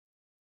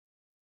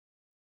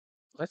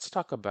Let's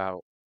talk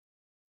about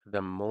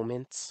the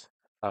moment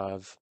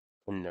of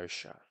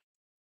inertia,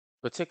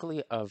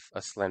 particularly of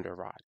a slender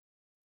rod.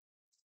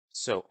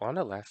 So on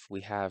the left, we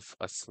have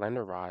a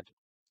slender rod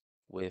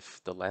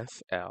with the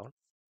length L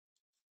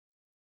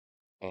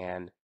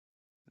and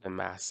the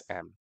mass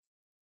M.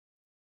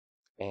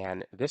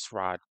 And this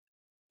rod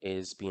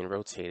is being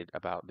rotated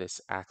about this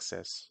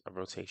axis of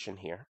rotation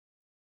here,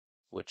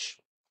 which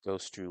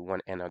goes through one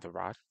end of the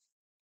rod.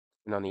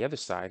 And on the other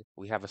side,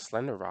 we have a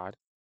slender rod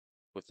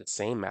with the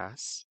same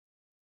mass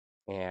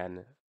and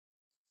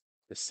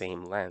the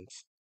same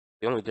length.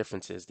 The only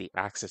difference is the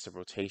axis of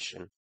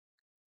rotation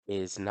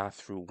is not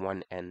through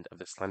one end of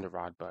the slender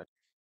rod, but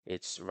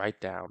it's right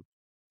down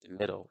the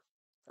middle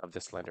of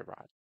the slender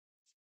rod.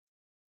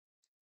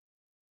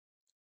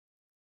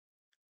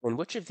 In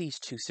which of these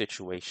two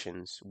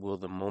situations will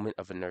the moment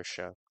of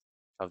inertia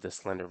of the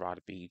slender rod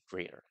be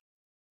greater?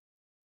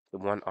 The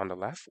one on the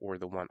left or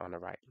the one on the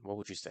right? What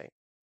would you say?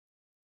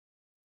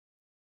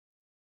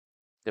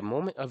 The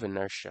moment of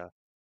inertia,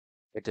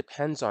 it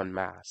depends on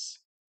mass,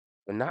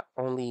 but not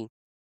only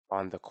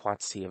on the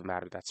quantity of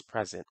matter that's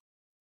present,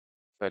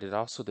 but it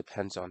also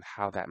depends on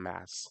how that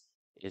mass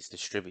is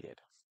distributed.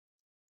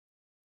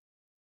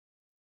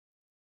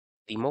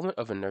 The moment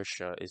of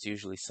inertia is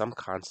usually some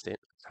constant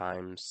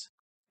times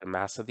the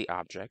mass of the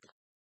object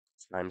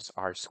times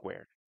r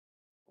squared,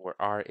 where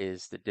r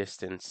is the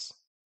distance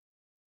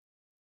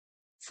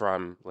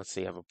from, let's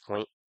say, of a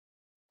point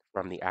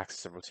from the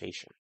axis of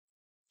rotation.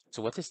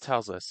 So what this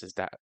tells us is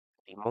that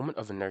the moment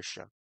of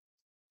inertia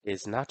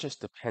is not just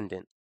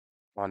dependent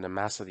on the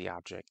mass of the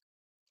object,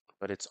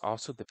 but it's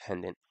also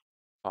dependent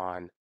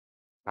on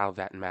how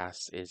that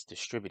mass is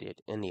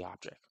distributed in the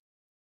object.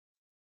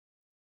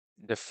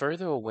 The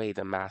further away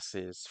the mass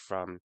is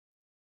from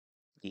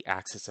the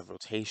axis of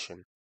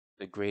rotation,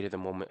 the greater the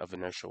moment of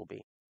inertia will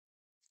be.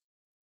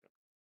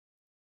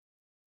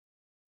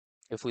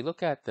 If we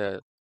look at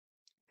the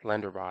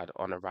slender rod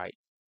on the right,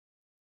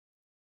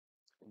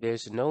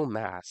 there's no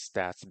mass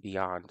that's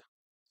beyond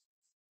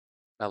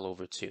L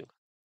over 2,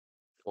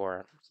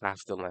 or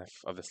half the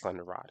length of the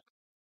slender rod.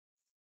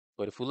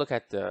 But if we look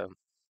at the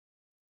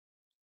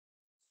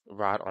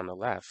rod on the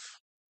left,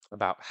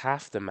 about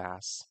half the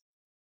mass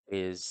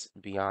is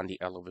beyond the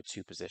L over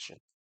 2 position.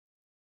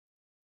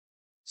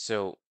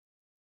 So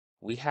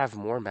we have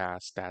more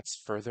mass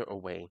that's further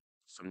away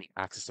from the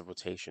axis of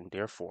rotation.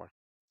 Therefore,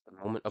 the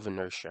moment of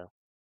inertia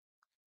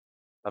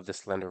of the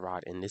slender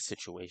rod in this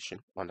situation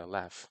on the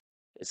left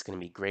is going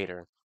to be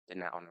greater than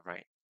that on the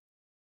right,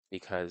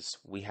 because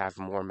we have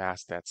more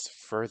mass that's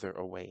further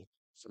away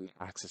from the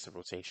axis of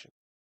rotation.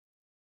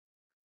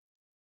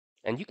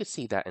 And you can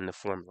see that in the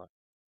formula.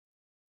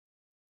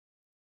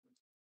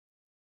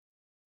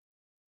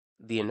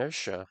 The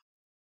inertia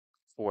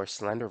for a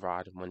slender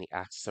rod when the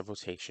axis of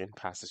rotation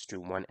passes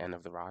through one end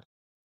of the rod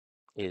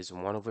is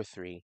 1 over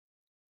 3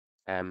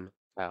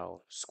 ml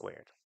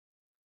squared.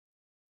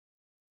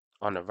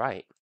 On the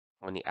right,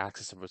 when the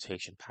axis of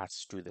rotation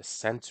passes through the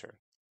center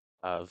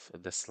of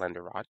the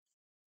slender rod,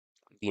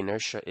 the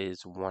inertia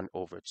is 1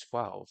 over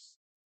 12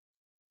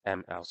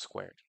 ml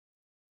squared.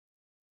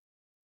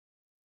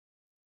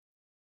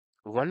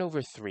 1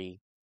 over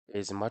 3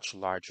 is much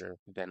larger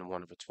than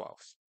 1 over 12.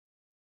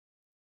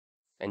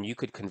 And you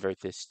could convert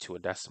this to a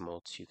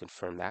decimal to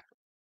confirm that.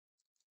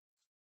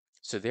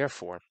 So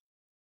therefore,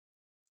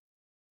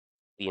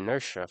 the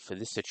inertia for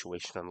this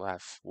situation on the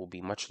left will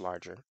be much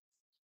larger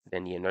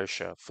than the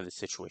inertia for the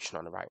situation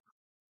on the right,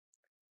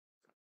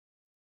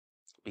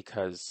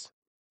 because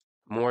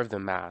more of the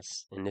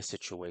mass in this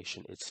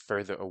situation is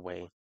further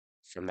away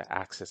from the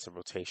axis of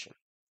rotation,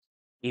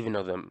 even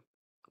though the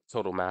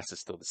total mass is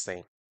still the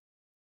same.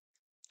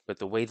 But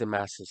the way the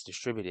mass is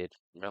distributed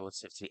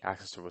relative to the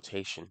axis of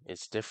rotation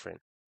is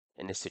different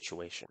in this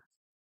situation.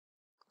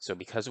 So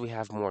because we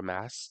have more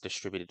mass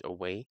distributed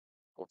away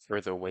or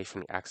further away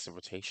from the axis of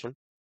rotation,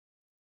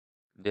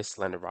 this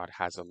slender rod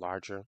has a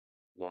larger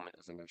moment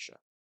of inertia.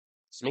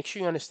 So make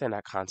sure you understand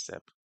that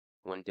concept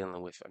when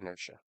dealing with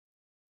inertia.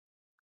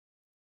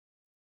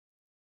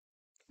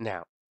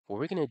 Now, what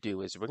we're going to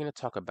do is we're going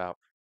to talk about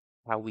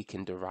how we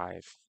can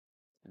derive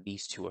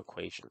these two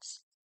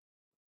equations.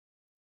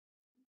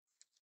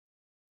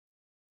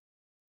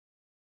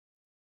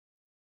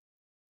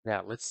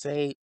 Now, let's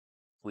say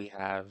we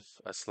have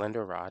a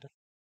slender rod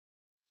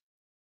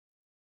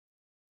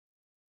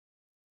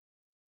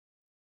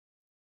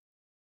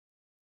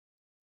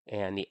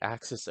and the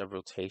axis of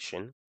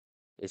rotation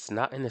is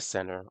not in the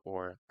center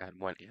or at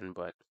one end,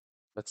 but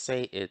let's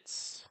say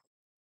it's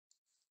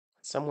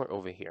somewhere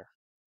over here.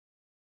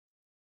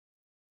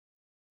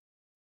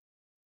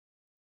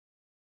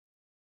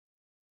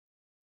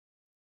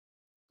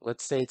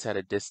 Let's say it's at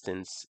a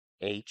distance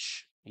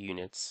h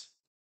units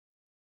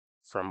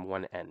from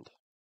one end.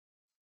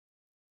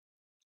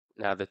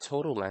 Now, the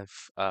total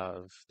length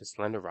of the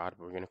slender rod,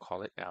 we're going to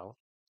call it L,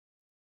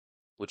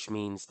 which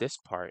means this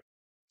part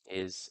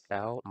is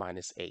L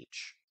minus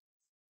h.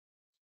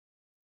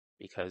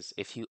 Because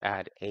if you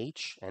add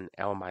h and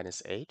L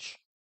minus h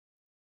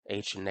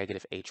and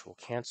negative h will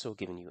cancel,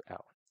 giving you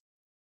L.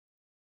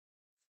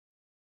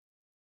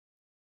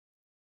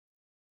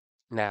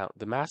 Now,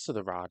 the mass of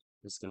the rod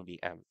is going to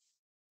be m.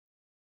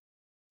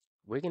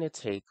 We're going to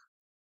take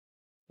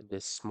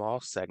this small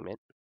segment,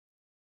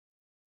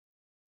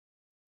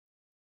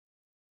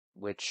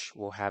 which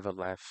will have a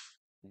length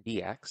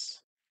dx,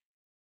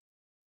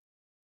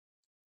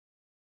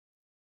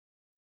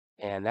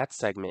 and that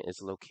segment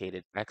is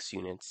located x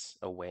units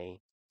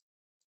away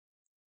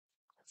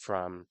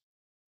from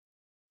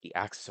the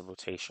axis of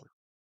rotation.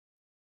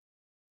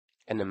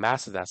 And the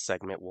mass of that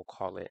segment, we'll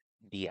call it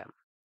dm.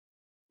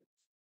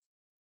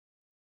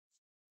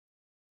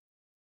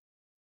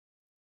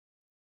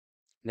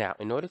 Now,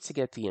 in order to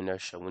get the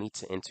inertia, we need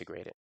to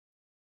integrate it.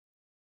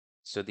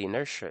 So the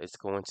inertia is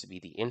going to be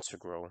the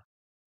integral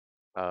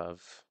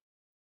of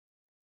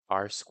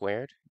r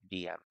squared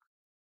dm.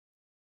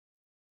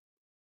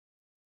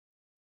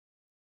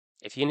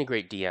 If you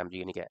integrate dm,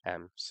 you're going to get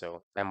m.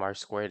 So mr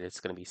squared is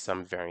going to be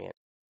some variant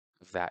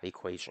of that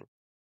equation.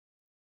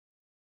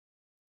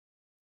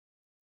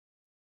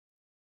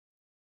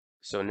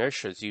 So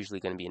inertia is usually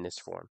going to be in this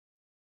form.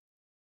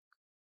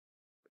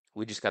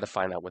 We just got to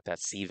find out what that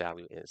c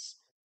value is,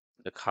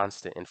 the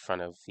constant in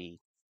front of the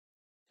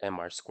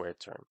mr squared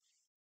term.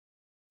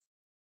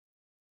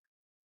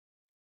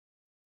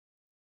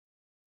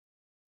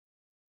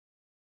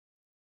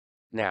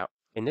 Now,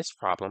 in this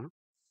problem,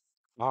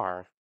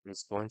 r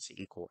is going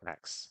to equal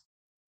x,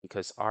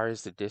 because r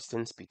is the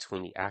distance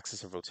between the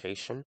axis of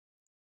rotation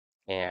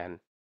and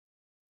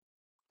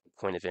the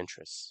point of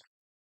interest.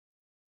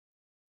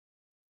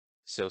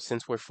 So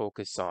since we're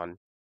focused on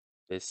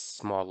this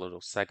small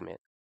little segment,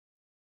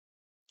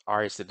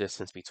 r is the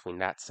distance between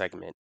that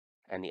segment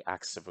and the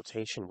axis of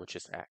rotation, which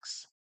is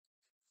x.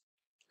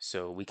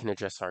 So we can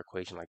address our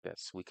equation like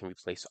this. We can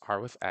replace r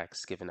with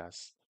x, giving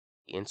us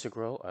the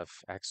integral of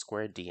x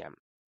squared dm.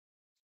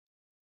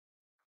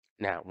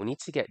 Now, we need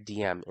to get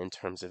dm in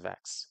terms of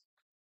x.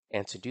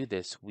 And to do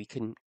this, we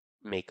can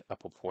make a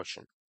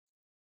proportion.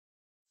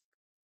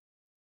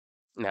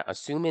 Now,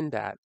 assuming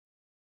that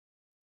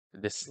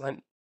the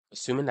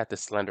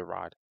slender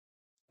rod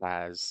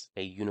has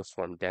a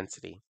uniform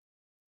density,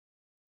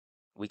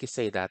 we could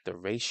say that the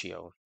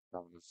ratio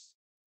of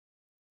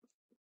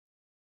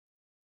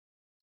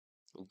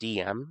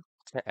dm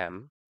to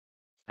m,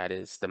 that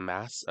is the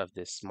mass of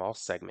this small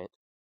segment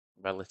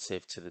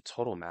relative to the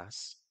total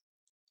mass,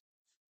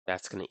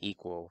 that's going to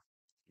equal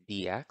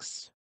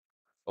dx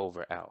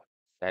over L.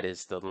 That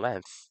is the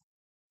length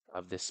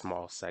of this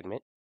small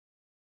segment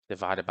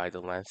divided by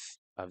the length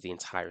of the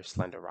entire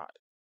slender rod.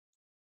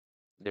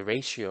 The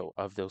ratio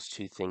of those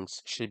two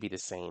things should be the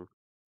same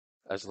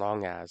as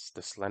long as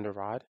the slender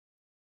rod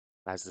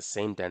has the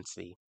same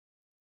density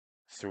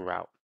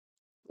throughout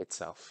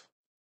itself.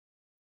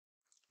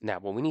 Now,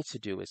 what we need to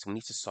do is we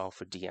need to solve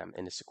for dm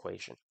in this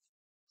equation.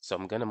 So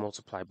I'm going to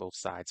multiply both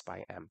sides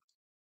by m.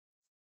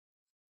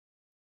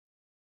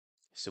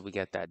 So we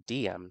get that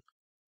dm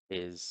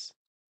is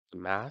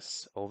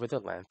mass over the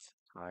length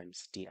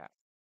times dx.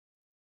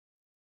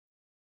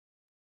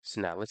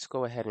 So now let's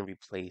go ahead and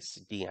replace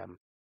dm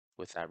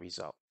with that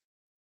result.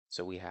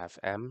 So we have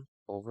m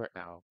over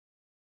L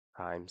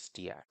times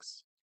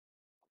dx.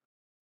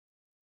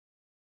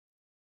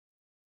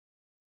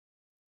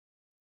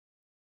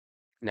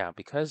 Now,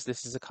 because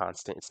this is a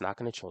constant, it's not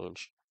going to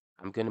change.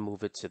 I'm going to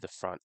move it to the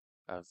front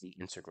of the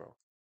integral.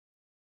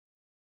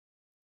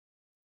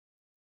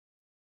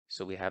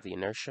 So we have the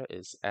inertia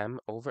is m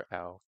over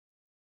L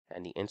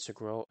and the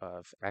integral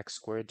of x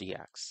squared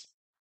dx.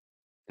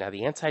 Now,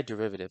 the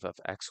antiderivative of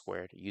x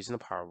squared using the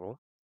power rule,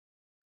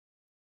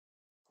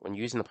 when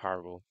using the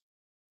power rule,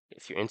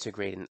 if you're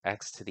integrating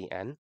x to the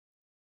n,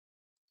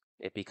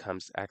 it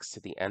becomes x to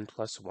the n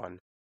plus 1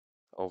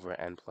 over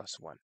n plus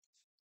 1.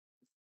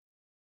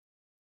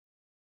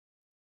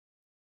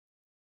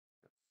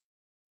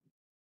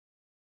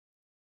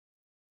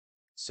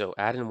 So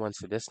adding 1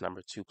 to this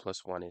number, 2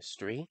 plus 1 is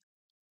 3,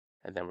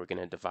 and then we're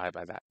going to divide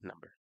by that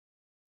number.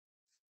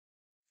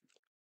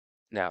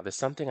 Now, there's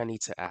something I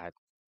need to add,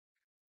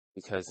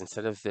 because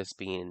instead of this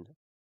being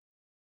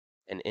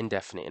an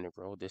indefinite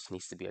integral, this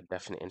needs to be a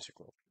definite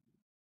integral.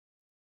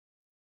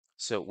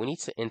 So we need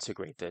to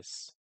integrate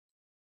this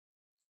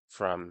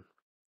from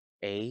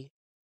a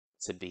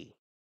to b.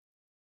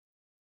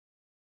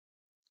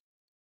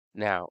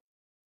 Now,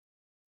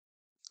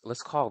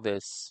 let's call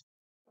this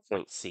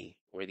point C,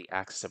 where the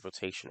axis of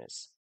rotation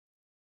is.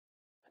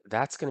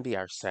 That's going to be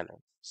our center.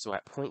 So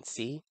at point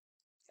C,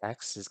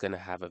 x is going to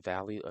have a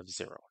value of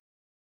 0.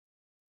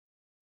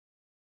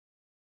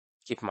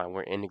 Keep in mind,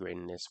 we're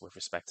integrating this with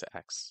respect to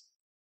x.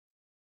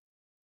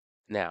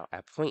 Now,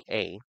 at point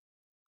A,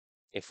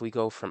 if we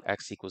go from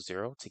x equals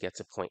 0 to get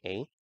to point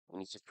A, we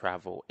need to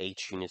travel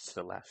h units to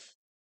the left.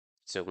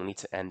 So we need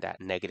to end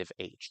at negative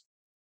h.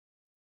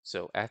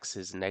 So x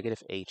is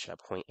negative h at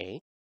point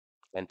A,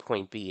 and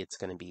point B, it's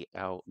going to be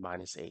L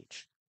minus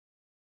h.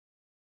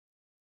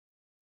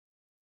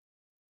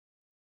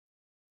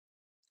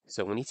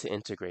 So we need to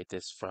integrate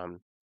this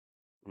from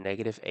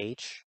negative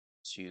h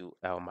to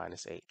L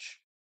minus h.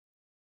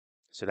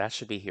 So that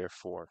should be here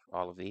for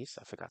all of these.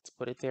 I forgot to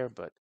put it there,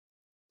 but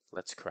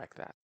let's correct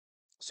that.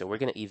 So we're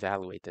going to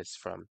evaluate this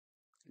from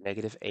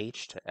negative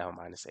h to L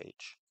minus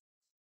h.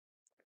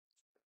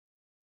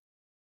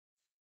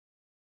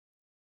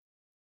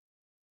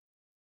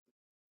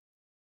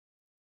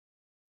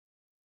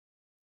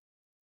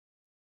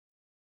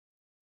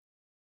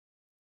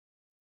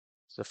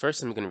 So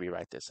first I'm going to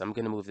rewrite this. I'm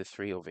going to move the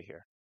 3 over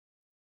here.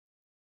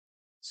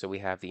 So we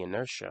have the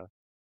inertia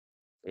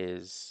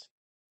is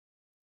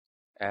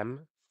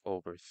m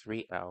over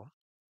 3L,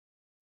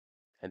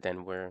 and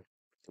then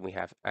we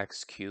have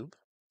x cubed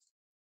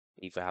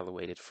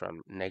evaluated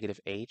from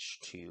negative h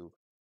to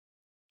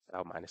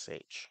L minus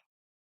h.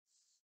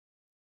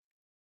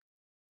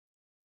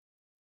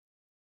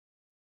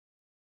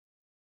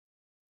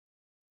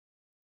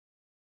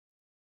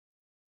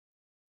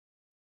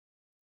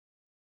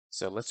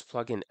 So let's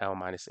plug in L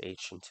minus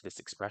h into this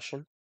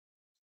expression.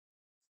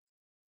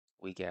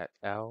 We get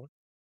L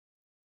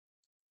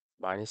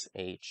minus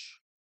h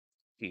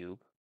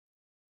cubed,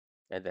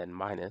 and then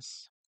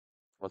minus,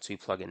 once we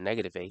plug in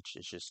negative h,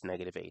 it's just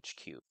negative h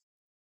cubed.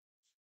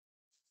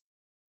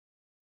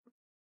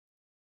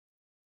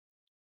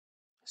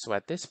 So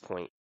at this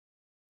point,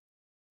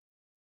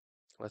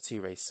 let's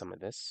erase some of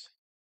this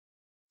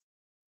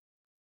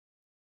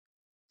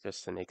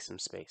just to make some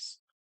space.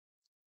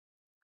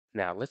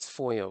 Now let's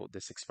FOIL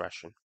this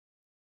expression.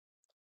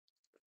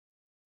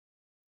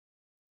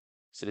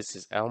 So this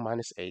is L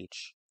minus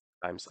h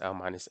times L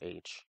minus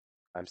h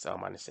times L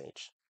minus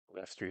h. We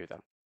have 3 of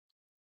them.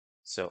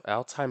 So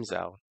L times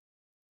L,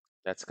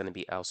 that's going to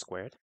be L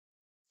squared.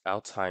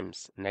 L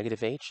times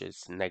negative h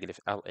is negative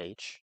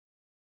LH.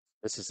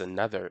 This is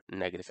another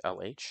negative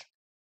LH.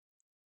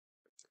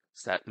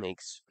 So that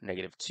makes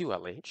negative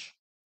 2LH.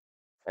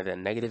 And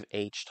then negative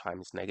h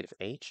times negative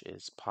h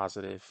is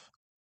positive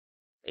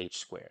h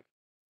squared.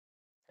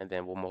 And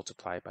then we'll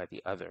multiply by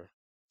the other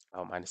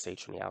L minus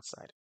h on the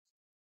outside.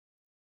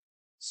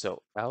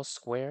 So L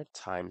squared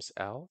times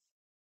L,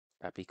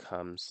 that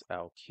becomes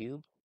L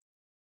cubed.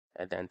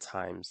 And then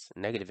times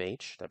negative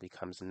h, that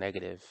becomes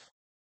negative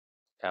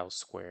L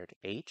squared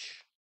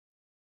h.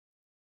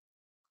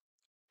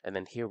 And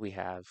then here we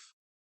have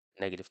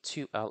negative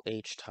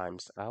 2LH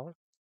times L,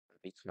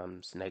 that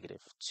becomes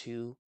negative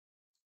 2L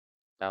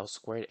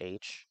squared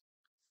h.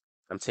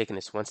 I'm taking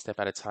this one step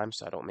at a time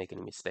so I don't make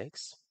any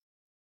mistakes.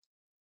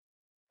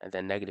 And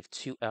then negative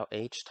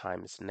 2LH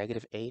times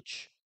negative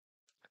h,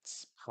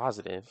 it's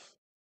positive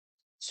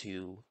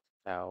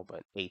 2L,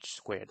 but h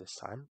squared this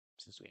time,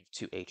 since we have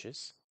 2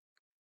 h's.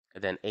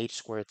 And then h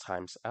squared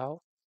times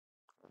L,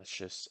 that's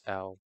just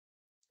L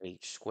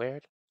h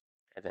squared.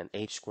 And then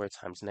h squared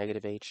times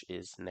negative h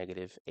is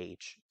negative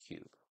h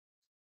cubed.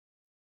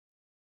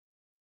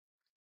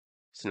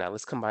 So now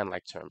let's combine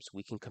like terms.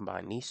 We can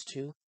combine these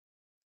two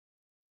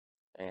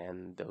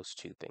and those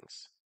two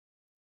things.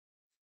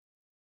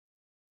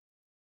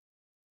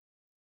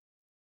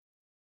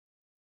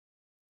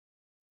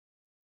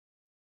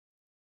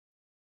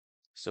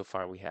 So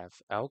far we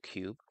have L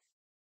cubed.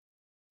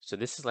 So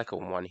this is like a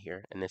 1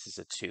 here, and this is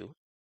a 2.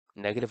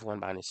 Negative 1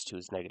 minus 2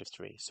 is negative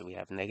 3. So we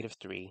have negative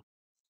 3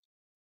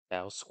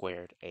 L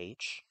squared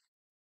h.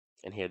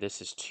 And here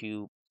this is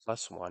 2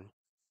 plus 1.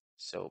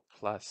 So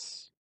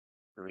plus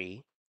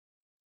 3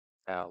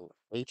 L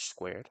h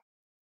squared.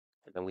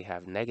 And then we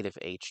have negative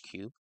h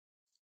cubed.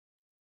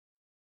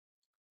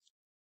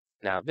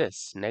 Now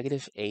this,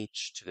 negative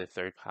h to the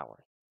third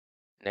power.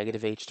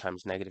 Negative h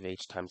times negative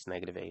h times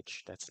negative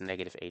h, that's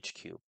negative h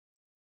cubed.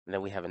 And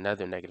then we have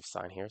another negative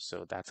sign here,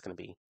 so that's going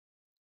to be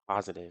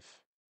positive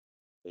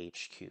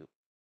h cubed.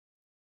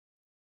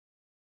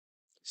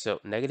 So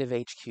negative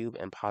h cubed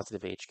and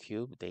positive h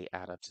cubed, they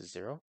add up to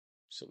 0,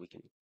 so we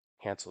can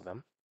cancel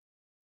them.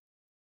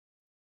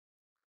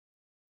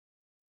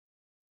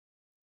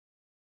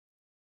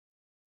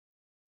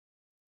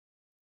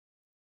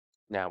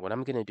 Now, what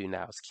I'm going to do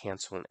now is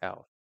cancel an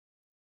L.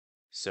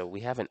 So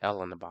we have an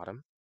L on the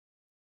bottom,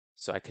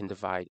 so I can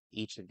divide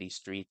each of these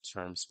 3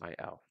 terms by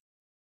L.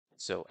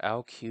 So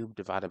L cubed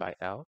divided by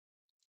L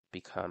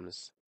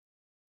becomes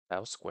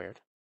L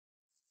squared.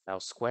 L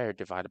squared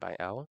divided by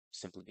L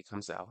simply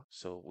becomes L.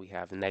 So we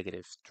have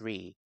negative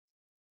 3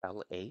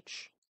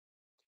 LH.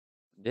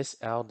 This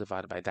L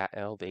divided by that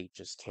L, they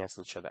just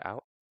cancel each other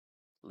out,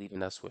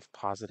 leaving us with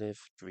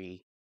positive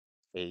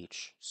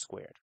 3H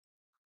squared.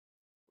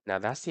 Now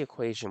that's the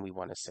equation we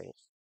want to save.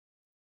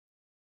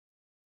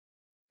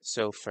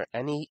 So for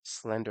any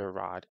slender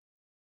rod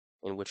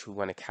in which we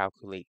want to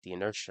calculate the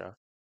inertia,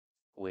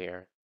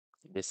 where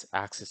this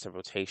axis of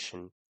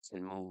rotation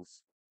can move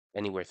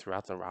anywhere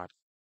throughout the rod,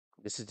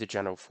 this is the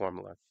general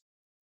formula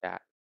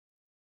that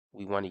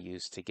we want to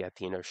use to get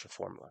the inertia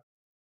formula.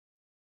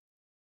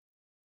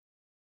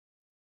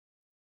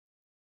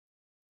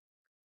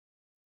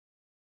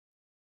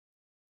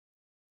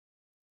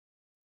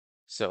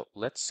 So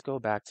let's go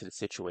back to the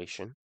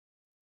situation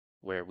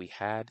where we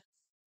had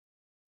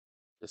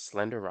the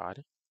slender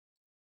rod,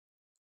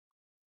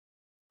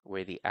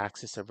 where the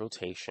axis of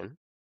rotation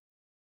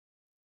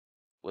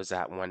was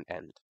at one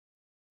end.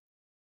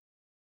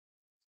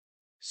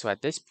 So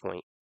at this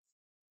point,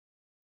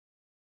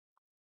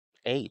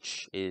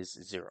 h is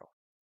 0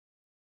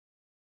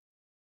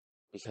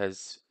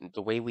 because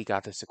the way we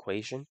got this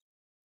equation,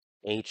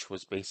 h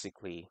was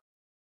basically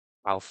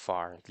how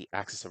far the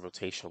axis of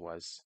rotation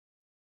was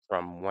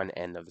from one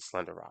end of the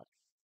slender rod.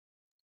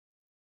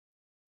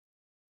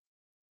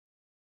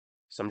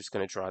 So I'm just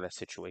going to draw that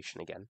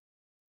situation again.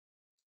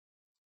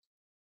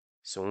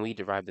 So when we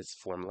derived this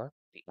formula,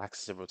 the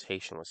axis of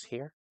rotation was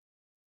here,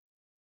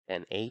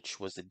 and h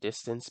was the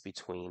distance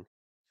between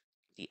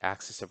the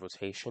axis of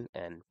rotation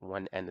and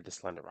one end of the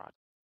slender rod.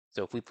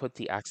 So if we put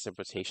the axis of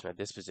rotation at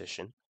this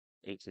position,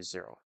 h is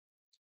 0.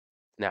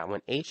 Now,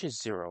 when h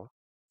is 0,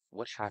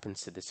 what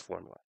happens to this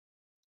formula?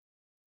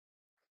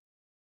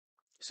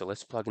 So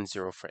let's plug in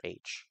 0 for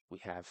h. We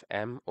have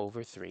m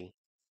over 3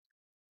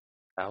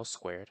 l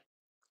squared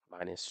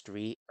minus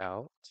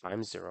 3l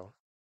times 0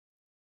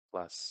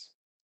 plus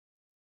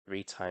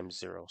 3 times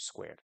 0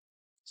 squared.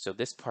 So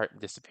this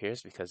part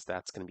disappears because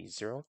that's going to be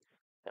 0,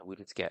 and we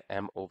just get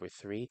m over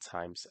 3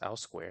 times l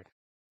squared,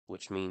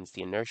 which means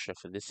the inertia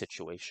for this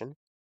situation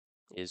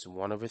is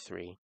 1 over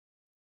 3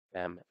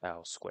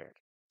 ml squared.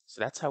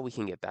 So that's how we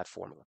can get that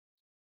formula.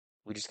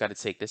 We just got to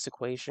take this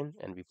equation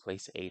and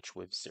replace h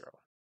with 0.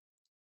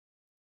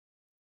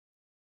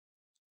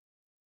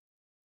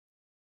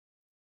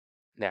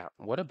 Now,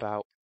 what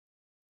about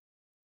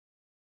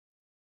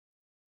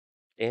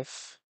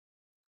if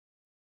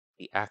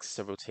the axis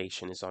of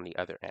rotation is on the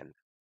other end?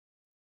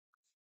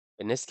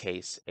 In this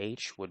case,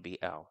 h would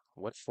be L.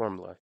 What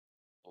formula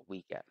will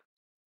we get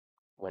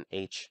when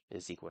h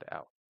is equal to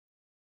L?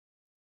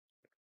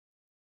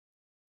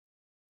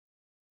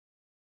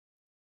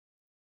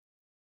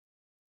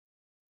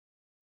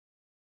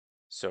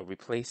 So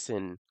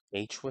replacing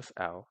h with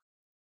L,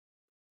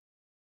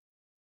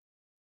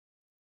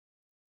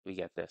 we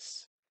get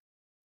this.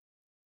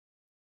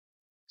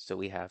 So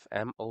we have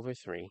m over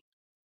 3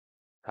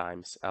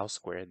 times L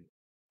squared.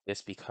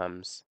 This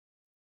becomes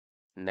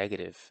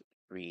negative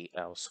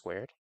 3L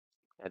squared,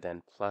 and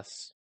then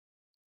plus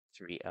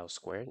 3L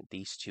squared.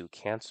 These two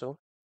cancel,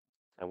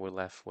 and we're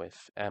left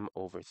with m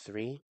over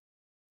 3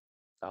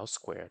 L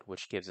squared,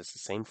 which gives us the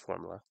same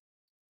formula.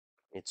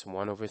 It's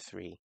 1 over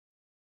 3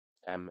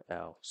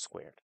 ml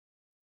squared.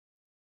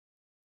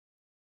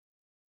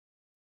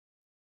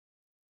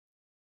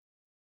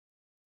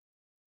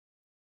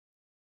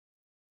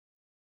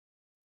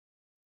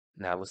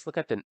 Now let's look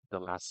at the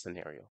last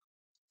scenario,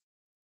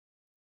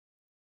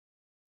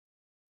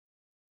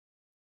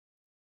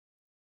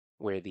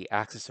 where the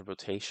axis of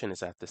rotation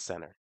is at the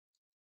center.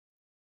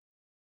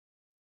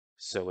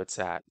 So it's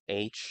at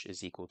h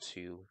is equal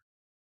to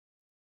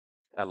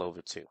L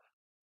over 2.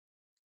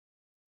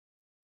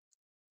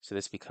 So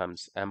this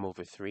becomes m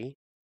over 3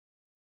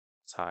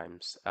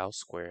 times L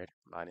squared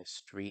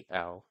minus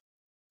 3L,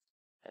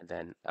 and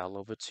then L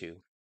over 2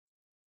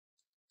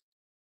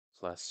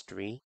 plus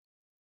 3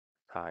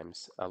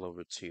 times L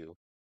over 2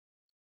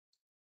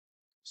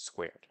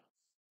 squared.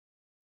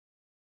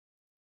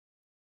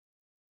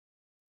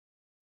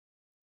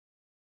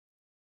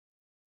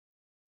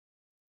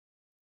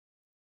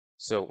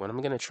 So what I'm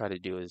going to try to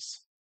do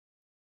is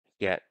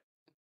get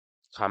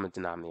common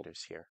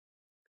denominators here.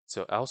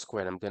 So L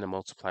squared, I'm going to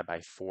multiply by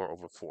 4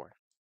 over 4.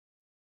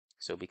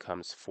 So it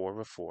becomes 4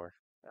 over 4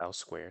 L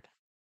squared.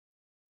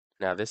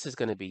 Now this is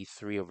going to be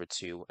 3 over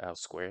 2 L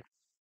squared.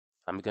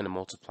 I'm going to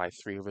multiply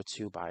 3 over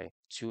 2 by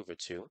 2 over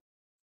 2.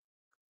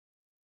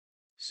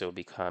 So it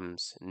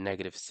becomes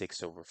negative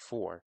 6 over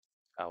 4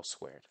 L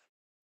squared.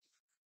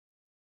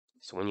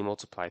 So when you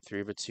multiply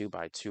 3 over 2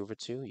 by 2 over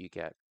 2, you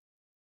get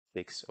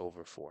 6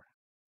 over 4.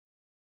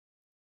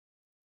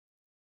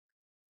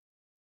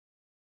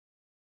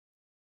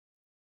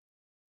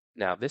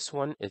 Now this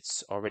one,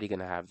 it's already going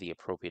to have the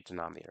appropriate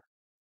denominator.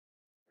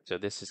 So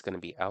this is going to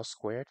be L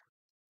squared.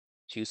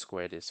 2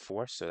 squared is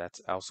 4, so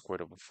that's L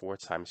squared over 4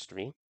 times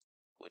 3,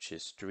 which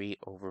is 3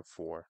 over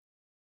 4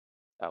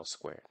 L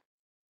squared.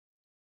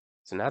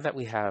 So now that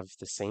we have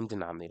the same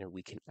denominator,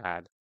 we can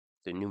add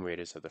the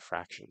numerators of the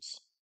fractions.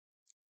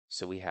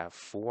 So we have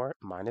 4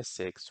 minus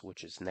 6,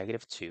 which is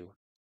negative 2,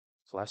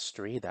 plus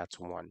 3, that's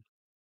 1.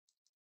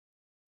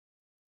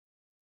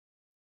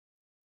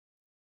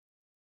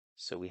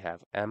 So we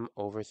have m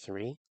over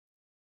 3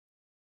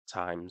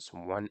 times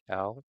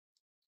 1L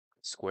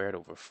squared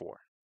over 4.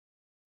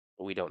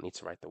 But we don't need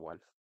to write the 1.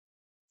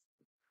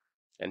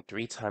 And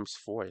 3 times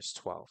 4 is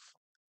 12.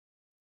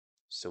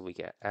 So we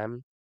get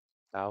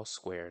mL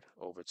squared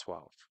over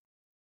 12.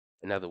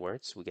 In other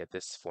words, we get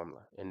this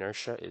formula.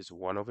 Inertia is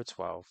 1 over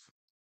 12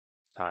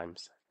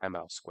 times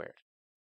mL squared.